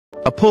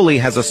A pulley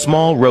has a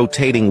small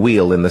rotating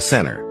wheel in the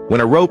center.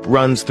 When a rope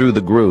runs through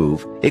the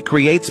groove, it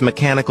creates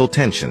mechanical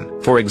tension.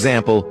 For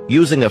example,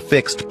 using a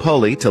fixed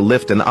pulley to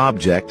lift an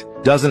object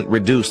doesn't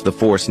reduce the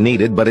force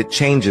needed, but it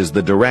changes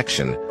the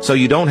direction, so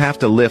you don't have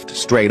to lift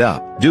straight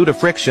up. Due to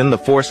friction, the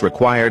force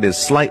required is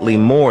slightly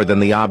more than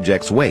the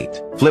object's weight.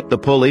 Flip the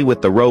pulley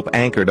with the rope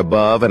anchored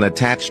above and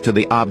attached to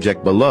the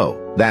object below.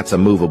 That's a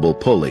movable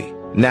pulley.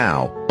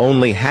 Now,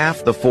 only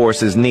half the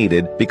force is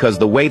needed because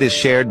the weight is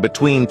shared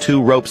between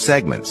two rope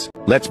segments.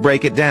 Let's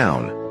break it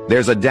down.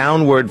 There's a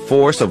downward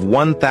force of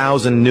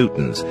 1,000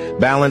 newtons,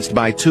 balanced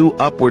by two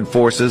upward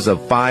forces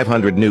of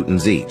 500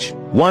 newtons each.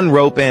 One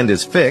rope end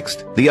is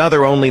fixed, the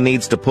other only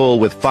needs to pull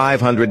with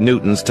 500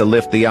 newtons to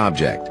lift the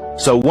object.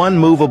 So one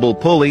movable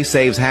pulley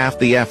saves half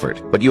the effort,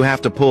 but you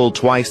have to pull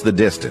twice the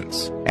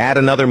distance. Add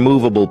another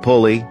movable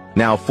pulley.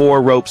 Now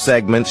 4 rope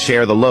segments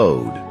share the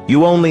load.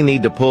 You only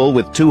need to pull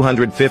with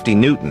 250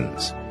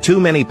 newtons. Too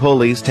many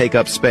pulleys take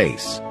up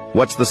space.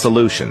 What's the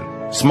solution?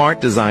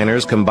 Smart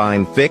designers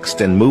combine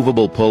fixed and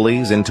movable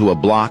pulleys into a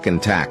block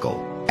and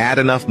tackle. Add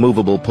enough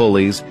movable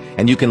pulleys,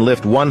 and you can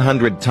lift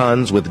 100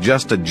 tons with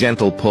just a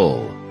gentle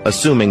pull,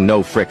 assuming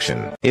no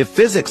friction. If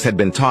physics had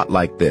been taught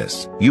like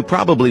this, you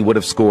probably would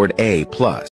have scored A+.